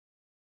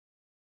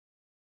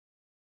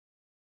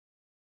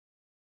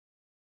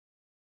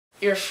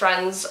your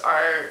friends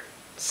are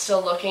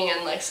still looking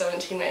in like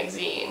 17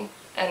 magazine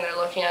and they're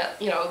looking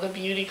at, you know, the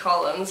beauty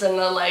columns and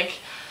the like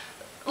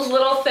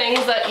little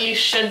things that you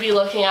should be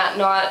looking at,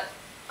 not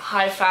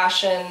high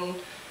fashion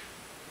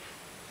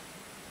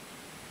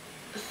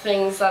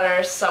things that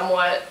are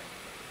somewhat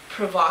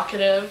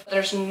provocative.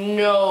 There's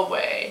no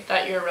way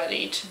that you're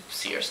ready to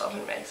see yourself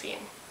in a magazine.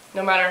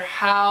 No matter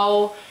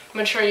how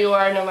mature you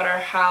are, no matter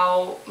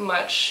how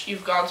much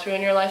you've gone through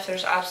in your life,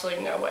 there's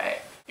absolutely no way.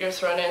 You're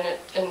thrown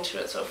into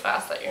it so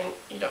fast that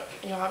you don't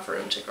have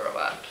room to grow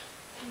up.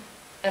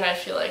 And I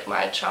feel like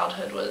my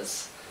childhood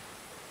was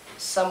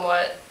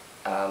somewhat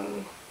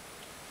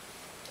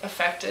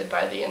affected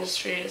by the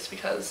industry just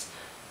because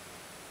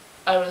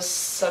I was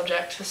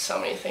subject to so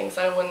many things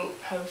that I wouldn't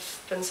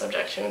have been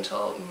subject to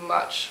until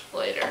much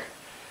later.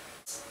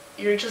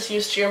 You're just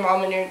used to your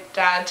mom and your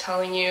dad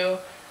telling you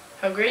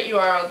how great you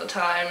are all the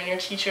time and your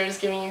teachers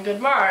giving you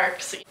good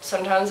marks.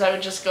 Sometimes I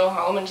would just go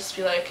home and just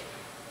be like,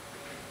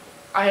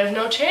 I have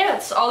no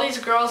chance. All these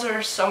girls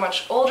are so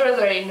much older,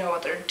 they know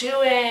what they're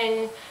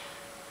doing.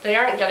 They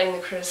aren't getting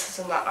the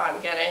criticism that I'm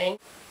getting.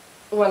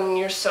 When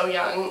you're so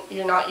young,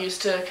 you're not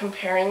used to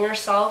comparing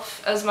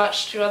yourself as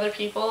much to other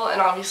people, and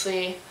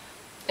obviously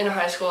in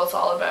high school it's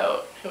all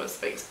about who has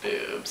the biggest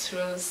boobs, who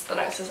has the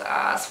nicest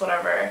ass,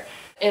 whatever.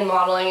 In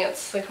modeling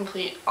it's the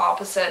complete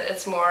opposite.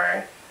 It's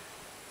more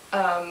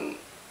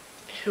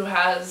who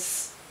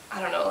has, I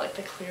don't know, like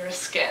the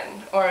clearest skin,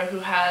 or who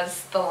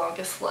has the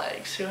longest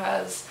legs, who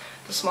has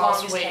the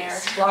smallest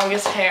waist,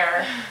 longest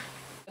hair.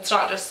 It's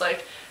not just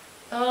like,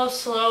 oh,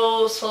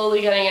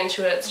 slowly getting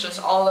into it. It's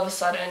just all of a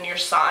sudden you're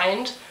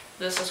signed,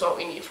 this is what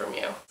we need from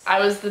you. I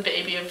was the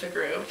baby of the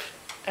group.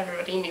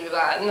 Everybody knew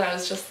that, and I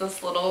was just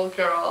this little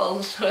girl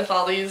with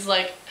all these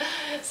like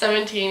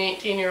 17,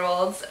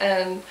 18-year-olds,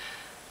 and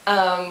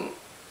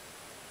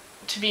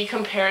to be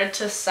compared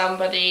to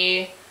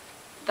somebody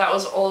that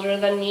was older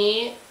than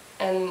me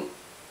and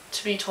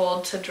to be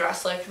told to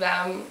dress like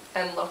them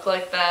and look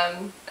like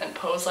them and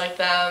pose like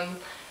them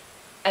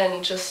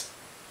and just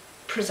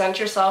present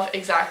yourself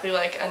exactly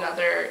like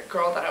another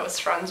girl that I was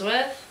friends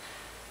with,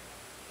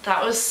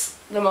 that was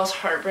the most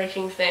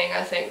heartbreaking thing,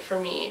 I think, for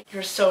me.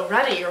 You're so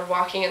ready, you're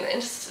walking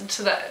in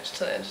to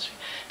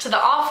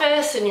the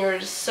office and you're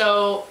just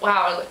so,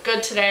 wow, I look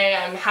good today,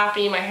 I'm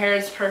happy, my hair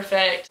is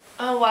perfect.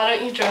 Oh, why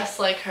don't you dress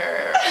like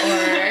her?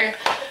 Or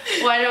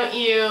why don't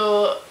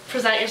you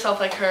present yourself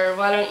like her?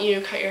 Why don't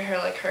you cut your hair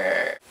like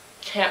her?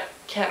 Can't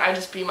I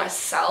just be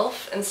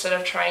myself instead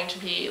of trying to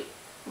be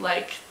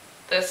like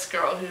this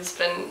girl who's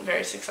been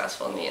very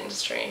successful in the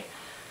industry?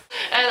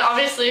 And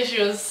obviously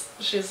she was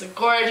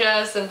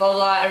gorgeous and blah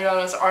blah, everyone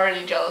was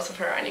already jealous of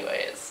her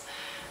anyways.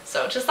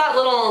 So just that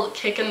little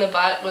kick in the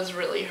butt was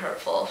really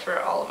hurtful for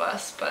all of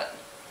us, but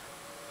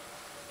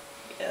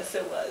yes,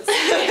 it was.